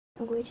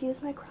I'm going to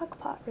use my crock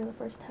pot for the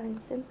first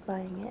time since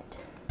buying it.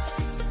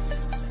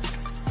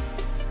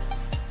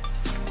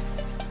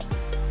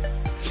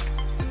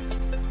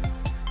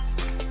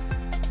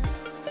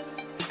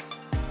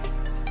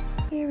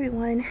 Hey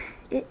everyone,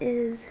 it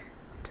is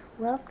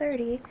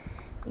 12:30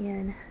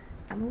 and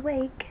I'm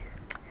awake.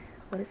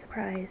 What a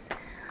surprise.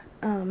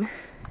 I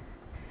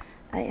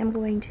am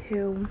going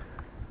to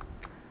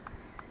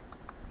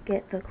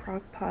get the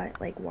crock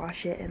pot, like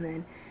wash it and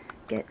then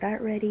get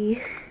that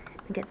ready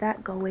and get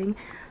that going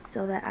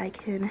so that I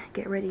can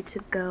get ready to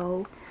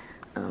go.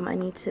 I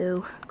need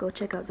to go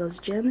check out those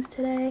gyms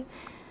today,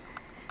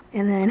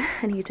 and then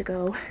I need to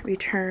go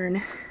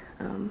return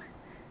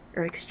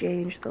or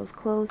exchange those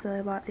clothes that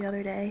I bought the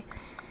other day.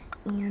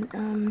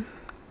 And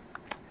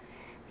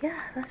yeah,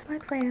 that's my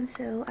plan.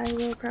 So I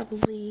will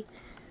probably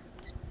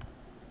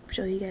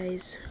show you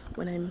guys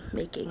what I'm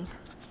making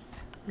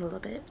in a little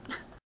bit.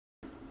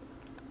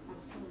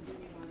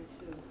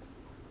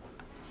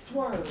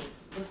 Swerve.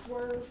 The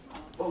swerve.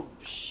 Oh,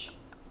 shh.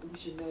 We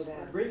should know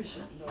that. Brittany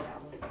should know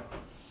that one.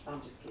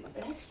 I'm just kidding.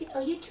 But I still,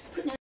 oh, you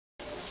putting that.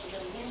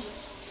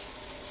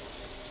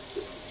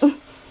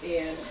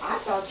 And I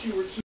thought you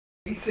were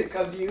sick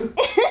of you.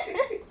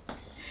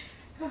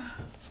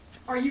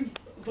 Are you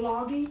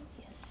vlogging?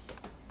 Yes.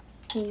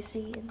 Can you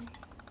see in there?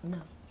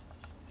 No.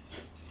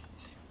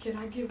 Can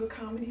I give a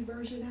comedy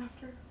version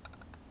after?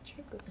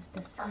 Sure. It's the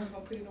Are sound. you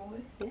gonna put it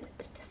on? Yeah.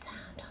 It's the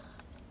sound on.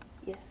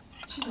 Yes.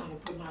 She's not gonna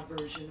put my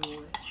version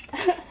on.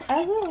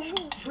 I will.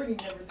 Brittany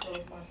never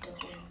throws my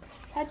stuff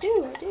on. I do.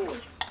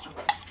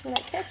 When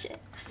I catch it.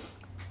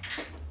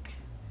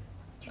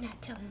 You're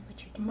not telling me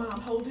what you're doing.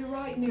 Mom, hold it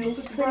right now. I'm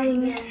just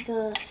putting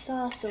the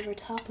sauce over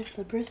top of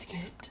the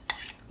brisket.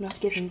 I'm not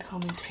giving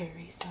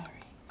commentary,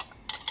 sorry.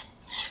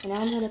 And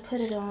now I'm going to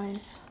put it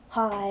on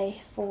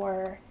high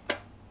for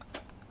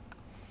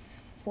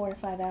 4 to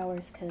 5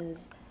 hours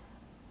because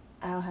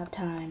I don't have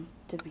time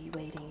to be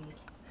waiting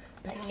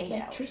like 8 hours.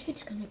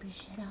 Electricity's gonna be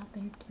shut off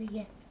in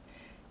 3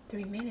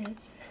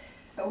 minutes.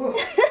 Oh.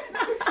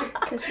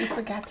 Because you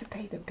forgot to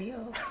pay the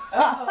bill.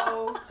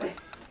 Uh-oh.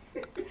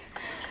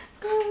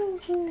 Oh,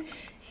 boy.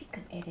 She's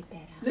gonna edit that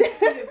out.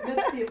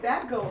 Let's see if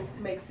that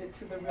makes it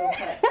to the real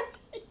cut.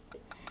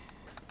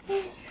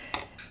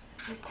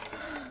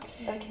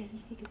 Okay,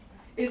 you can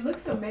start. It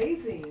looks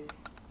amazing.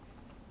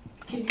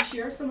 Can you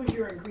share some of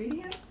your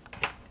ingredients?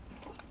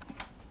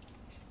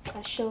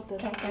 I showed them.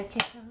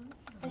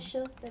 I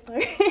showed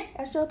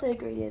the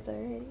ingredients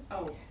already.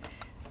 Oh.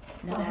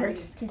 No, it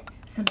hurts to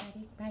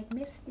somebody might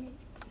miss it.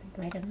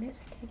 Might have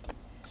missed it.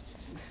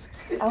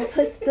 I'll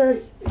put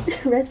the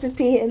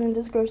recipe in the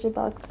description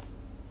box.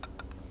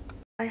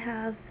 I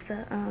have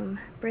the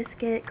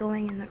brisket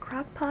going in the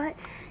crock pot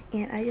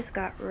and I just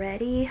got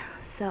ready,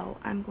 so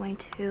I'm going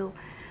to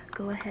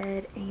go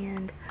ahead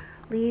and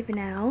leave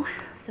now.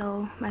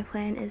 So my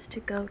plan is to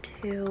go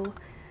to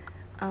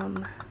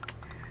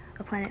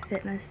a Planet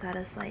Fitness that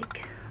is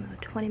like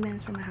 20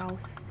 minutes from my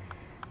house,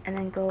 and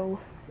then go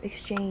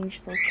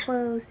exchange those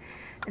clothes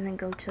and then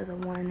go to the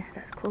one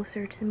that's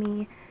closer to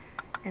me,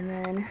 and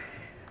then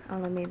I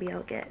don't know, maybe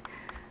I'll get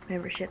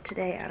membership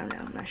today. I don't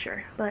know, I'm not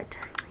sure, but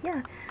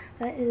yeah,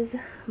 that is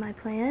my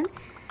plan.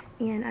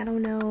 And I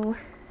don't know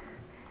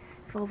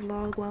if I'll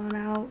vlog while I'm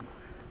out.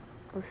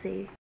 We'll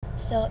see.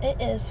 So it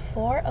is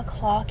 4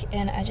 o'clock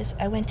and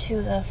I went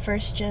to the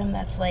first gym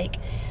that's like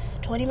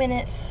 20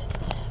 minutes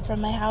from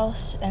my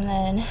house, and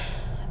then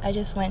I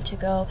just went to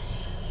go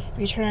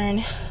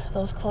return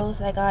those clothes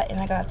that I got, and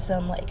I got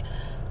some like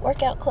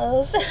workout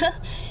clothes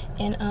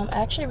and I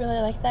actually really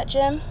like that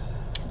gym,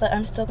 but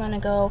I'm still gonna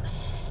go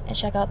and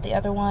check out the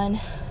other one,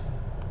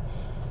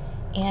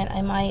 and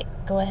I might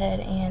go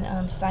ahead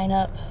and sign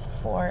up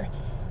for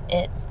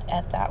it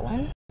at that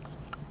one.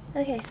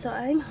 Okay, so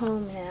I'm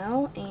home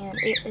now and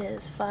it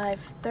is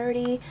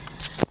 5:30.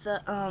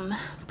 The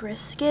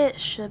brisket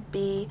should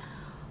be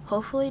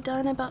hopefully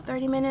done in about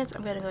 30 minutes.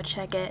 I'm gonna go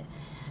check it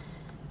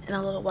in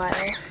a little while.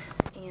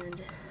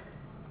 And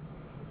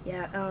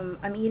yeah,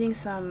 I'm eating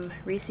some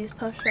Reese's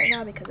Puffs right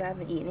now because I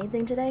haven't eaten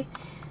anything today,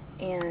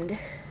 and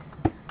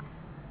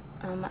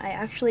I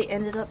actually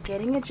ended up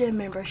getting a gym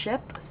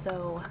membership,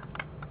 so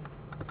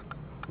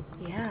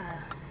yeah,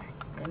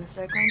 I'm gonna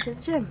start going to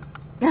the gym.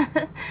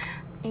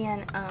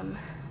 And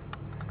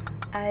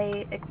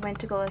I went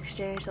to go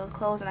exchange those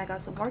clothes and I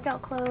got some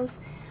workout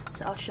clothes,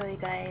 so I'll show you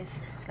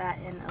guys that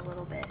in a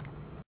little bit.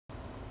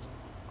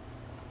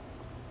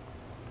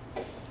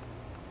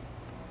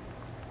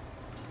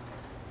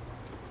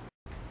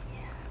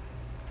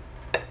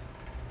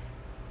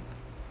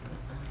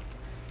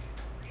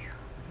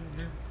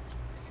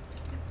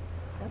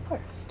 That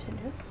part is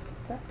tenuous.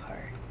 What's that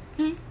part?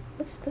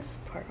 What's this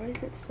part? Why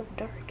is it so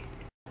dark?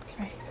 That's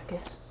right, I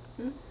guess.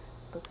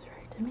 Looks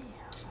right to me. I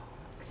don't know.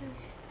 Okay,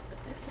 but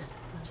that's not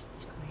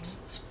supposed to be.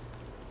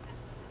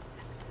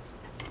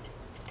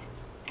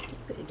 You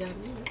put it down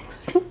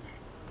there.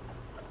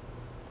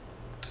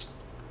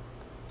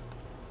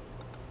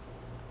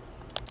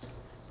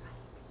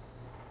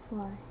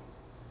 Why?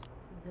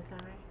 That's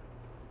alright.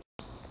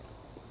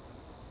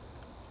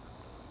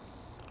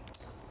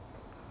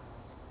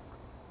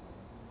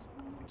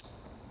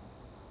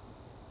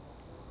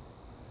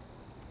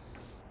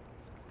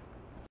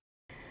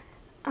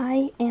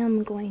 I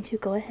am going to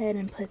go ahead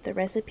and put the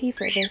recipe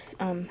for this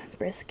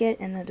brisket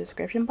in the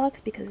description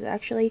box because it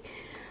actually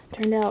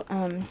turned out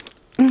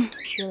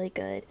really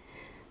good.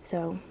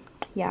 So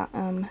yeah,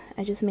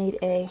 I just made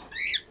a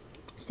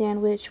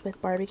sandwich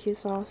with barbecue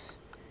sauce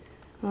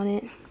on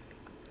it.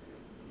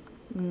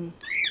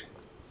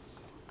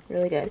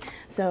 Really good.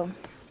 So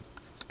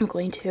I'm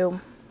going to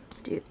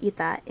eat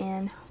that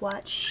and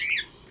watch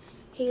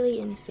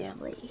Haley and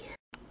Family.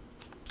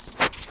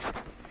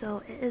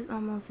 So it is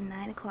almost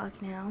 9 o'clock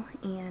now,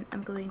 and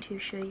I'm going to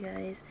show you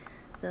guys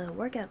the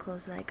workout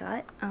clothes that I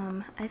got.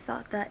 I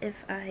thought that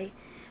if I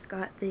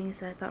got things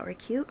that I thought were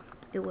cute,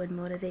 it would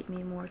motivate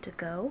me more to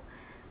go.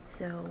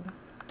 So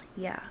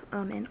yeah,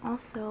 and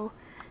also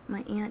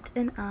my aunt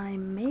and I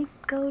may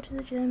go to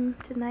the gym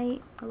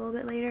tonight a little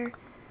bit later.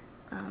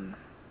 I'll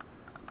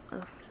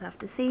just have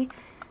to see.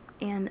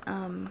 And what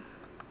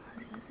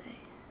was I gonna say?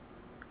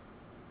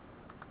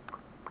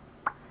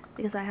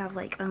 Because I have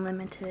like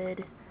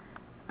unlimited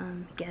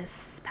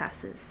guest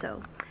passes,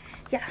 so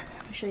yeah,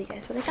 I'll show you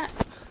guys what I got.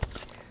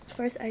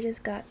 First, I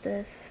just got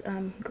this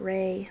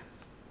gray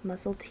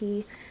muscle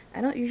tee.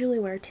 I don't usually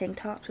wear tank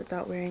tops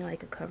without wearing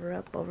like a cover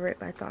up over it,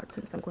 but I thought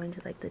since I'm going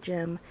to like the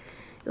gym,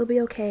 it'll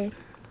be okay.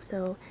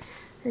 So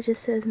it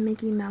just says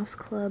Mickey Mouse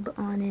Club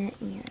on it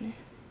and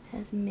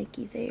has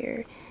Mickey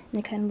there,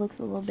 and it kind of looks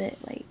a little bit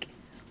like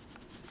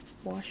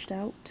washed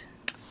out.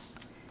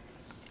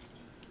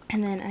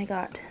 And then I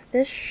got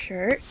this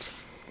shirt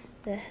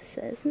that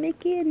says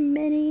Mickey and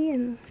Minnie,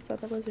 and I thought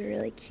that was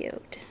really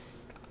cute.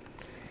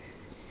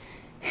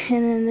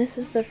 And then this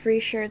is the free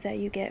shirt that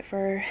you get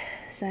for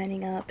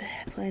signing up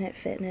Planet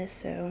Fitness,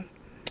 so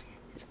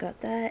just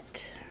got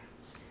that.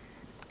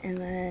 And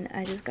then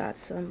I just got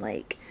some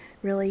like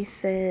really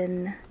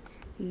thin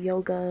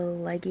yoga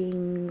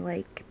legging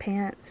like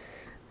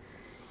pants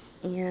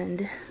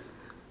and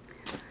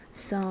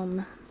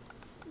some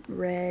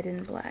red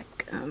and black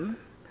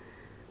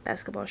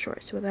basketball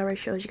shorts. Whenever I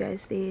showed you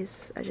guys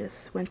these, I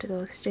just went to go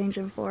exchange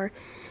them for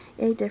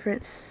a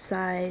different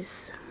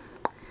size.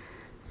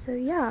 So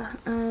yeah,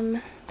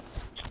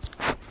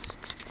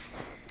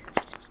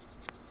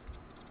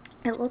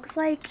 it looks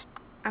like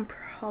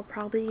I'll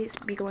probably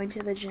be going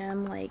to the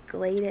gym like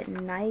late at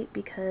night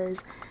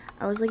because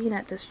I was looking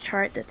at this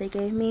chart that they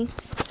gave me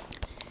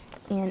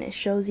and it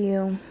shows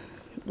you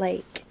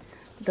like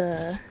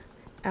the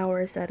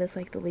hours that is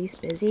like the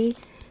least busy,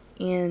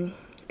 and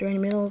during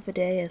the middle of the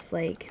day it's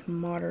like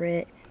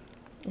moderate,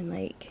 and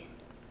like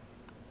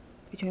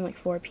between like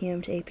 4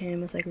 p.m. to 8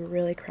 p.m. it's like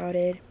really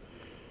crowded,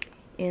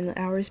 and the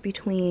hours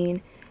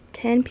between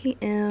 10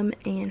 p.m.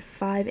 and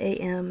 5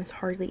 a.m. is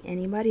hardly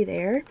anybody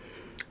there.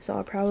 So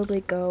I'll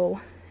probably go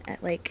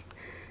at like,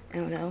 I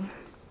don't know,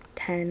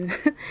 10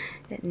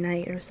 at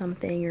night or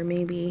something, or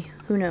maybe,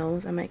 who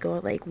knows, I might go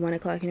at like 1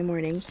 o'clock in the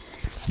morning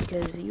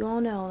because you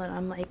all know that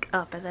I'm like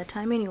up at that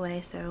time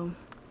anyway, so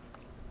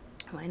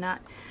why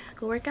not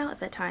go work out at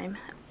that time.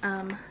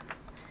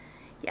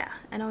 Yeah,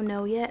 I don't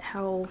know yet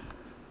how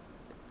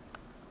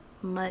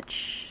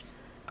much,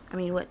 I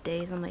mean what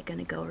days I'm like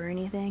gonna go or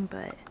anything,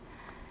 but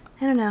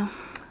I don't know,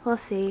 we'll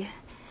see.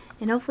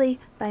 And hopefully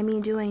by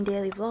me doing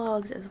daily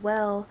vlogs as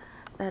well,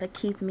 that'll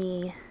keep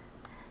me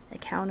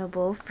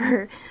accountable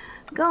for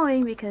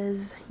going,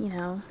 because you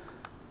know,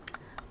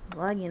 I'm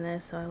vlogging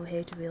this, so I would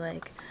hate to be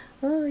like,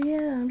 oh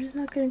yeah, I'm just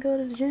not gonna go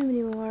to the gym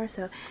anymore.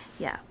 So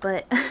yeah,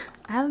 but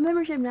I have a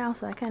membership now,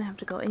 so I kind of have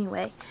to go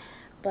anyway.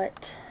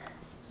 But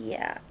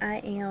yeah, I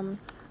am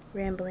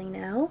rambling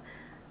now,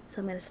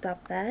 so I'm gonna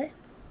stop that.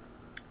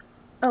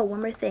 Oh,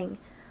 one more thing,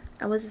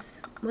 I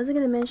wasn't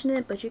gonna mention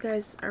it, but you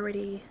guys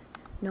already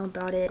know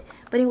about it.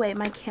 But anyway,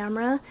 my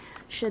camera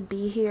should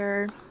be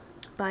here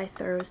by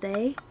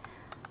Thursday,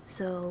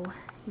 so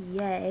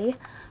yay.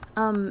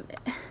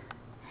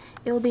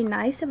 It would be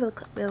nice if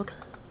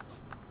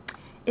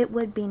it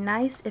would be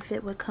nice if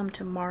it would come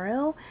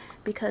tomorrow,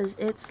 because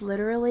it's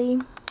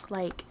literally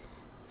like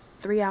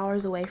 3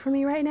 hours away from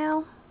me right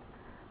now,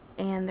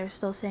 and they're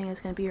still saying it's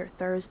gonna be here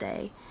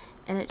Thursday,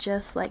 and it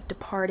just like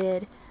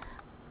departed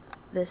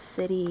this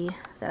city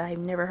that I've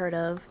never heard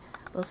of,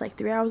 but it's like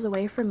 3 hours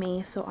away from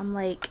me. So I'm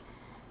like,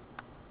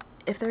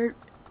 if they're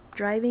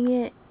driving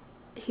it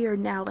here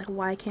now, like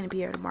why can't it be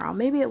here tomorrow?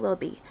 Maybe it will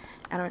be,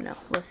 I don't know,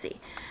 we'll see.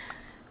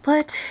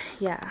 But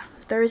yeah,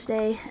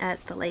 Thursday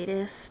at the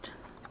latest.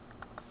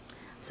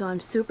 So I'm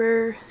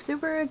super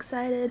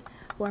excited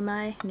for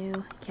my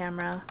new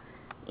camera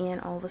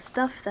and all the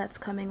stuff that's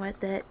coming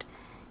with it.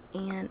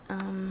 And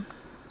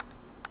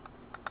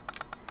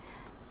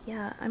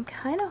yeah, I'm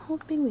kind of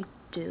hoping we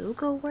do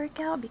go work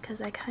out,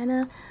 because I kind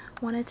of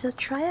wanted to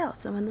try out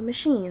some of the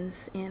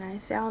machines, and I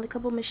found a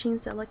couple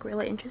machines that look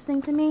really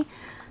interesting to me.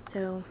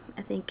 So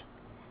I think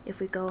if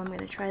we go, I'm going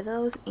to try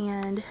those.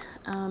 And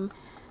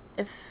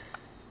if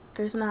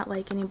there's not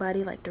like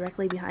anybody like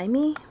directly behind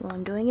me while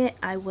I'm doing it,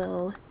 I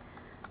will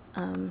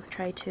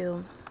try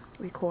to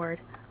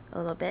record a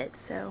little bit.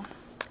 So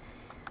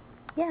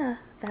yeah,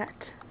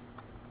 that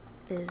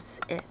is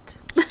it.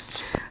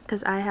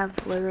 Because I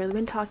have literally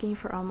been talking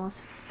for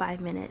almost 5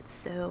 minutes,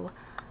 so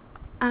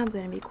I'm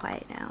gonna be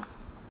quiet now.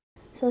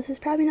 So this is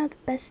probably not the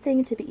best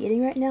thing to be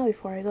eating right now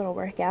before I go to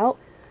work out,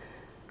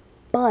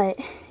 but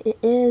it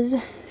is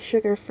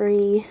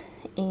sugar-free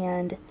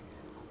and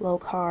low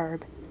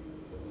carb,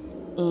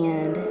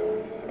 and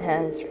it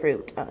has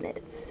fruit on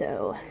it.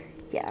 So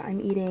yeah,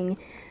 I'm eating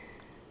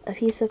a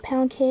piece of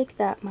pound cake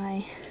that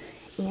my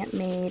aunt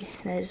made,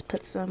 and I just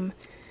put some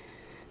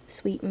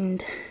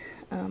sweetened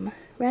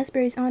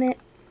raspberries on it.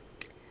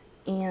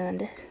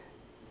 And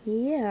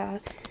yeah,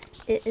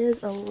 it is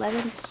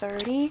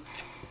 11:30,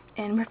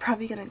 and we're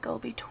probably gonna go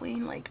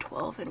between like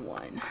 12 and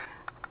 1.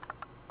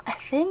 I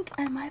think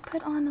I might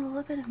put on a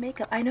little bit of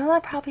makeup. I know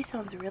that probably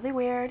sounds really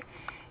weird.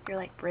 You're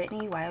like,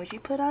 Brittany, why would you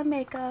put on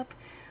makeup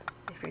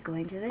if you're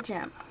going to the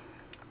gym?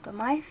 But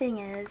my thing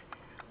is,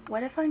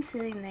 what if I'm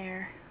sitting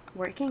there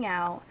working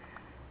out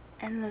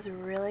and this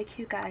really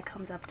cute guy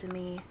comes up to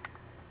me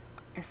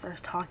and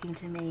starts talking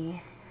to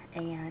me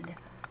and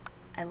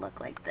I look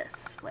like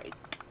this? Like,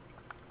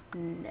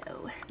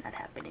 no, not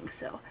happening.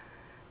 So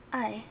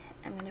I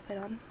am gonna put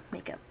on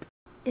makeup.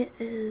 It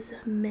is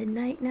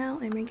midnight now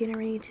and we're getting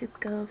ready to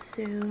go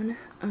soon.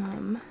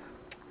 I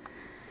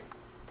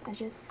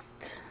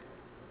just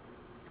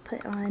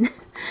put on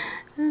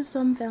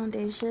some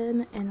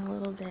foundation and a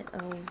little bit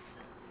of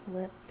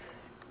lip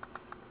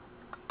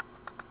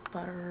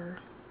butter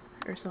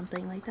or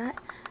something like that.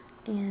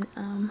 And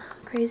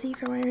crazy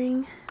for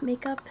wearing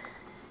makeup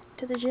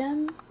to the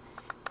gym?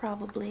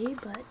 Probably,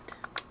 but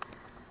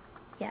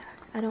yeah,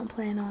 I don't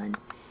plan on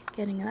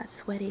getting that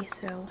sweaty,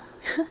 so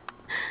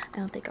I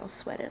don't think I'll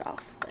sweat it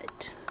off,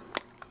 but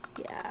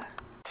yeah.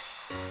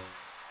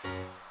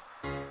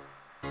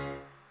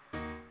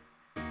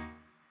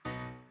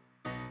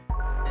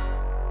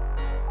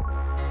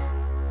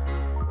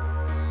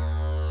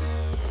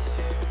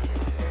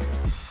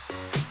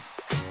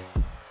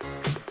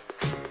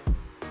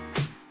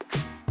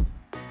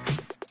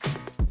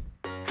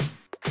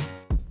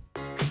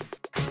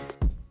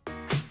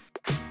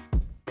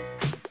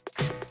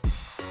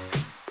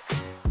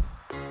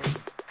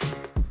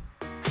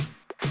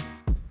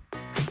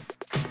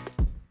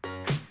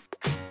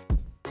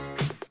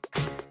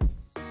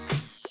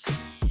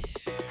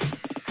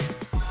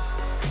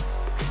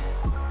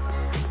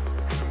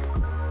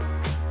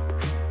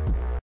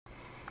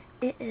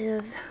 It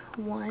is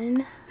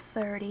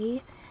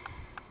 1:30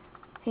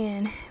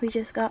 and we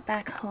just got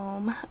back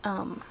home.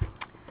 I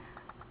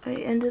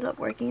ended up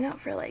working out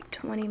for like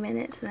 20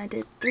 minutes and I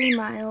did 3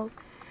 miles,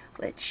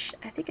 which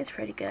I think is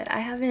pretty good.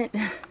 I'm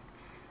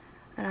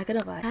not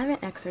gonna lie, I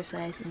haven't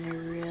exercised in a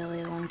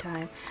really long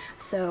time,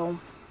 so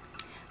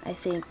I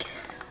think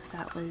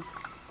that was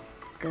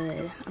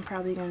good.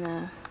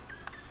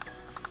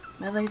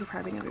 My legs are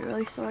probably gonna be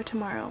really sore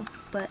tomorrow,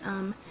 but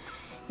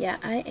yeah,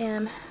 I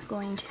am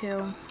going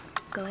to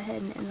go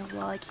ahead and end the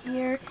vlog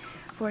here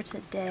for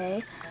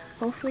today.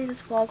 Hopefully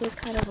this vlog was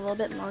kind of a little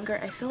bit longer.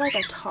 I feel like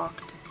I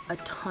talked a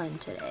ton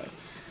today,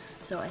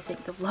 so I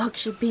think the vlog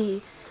should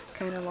be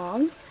kind of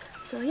long.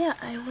 So yeah,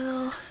 I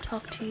will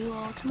talk to you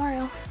all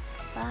tomorrow.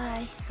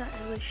 Bye. I thought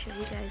I would show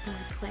you guys my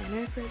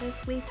planner for this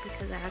week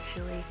because I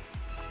actually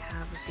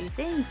have a few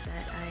things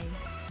that I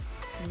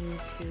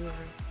need to or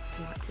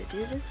want to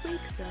do this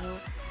week. So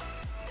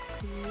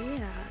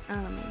yeah,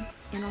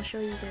 and I'll show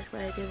you guys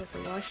what I did with the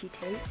washi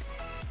tape.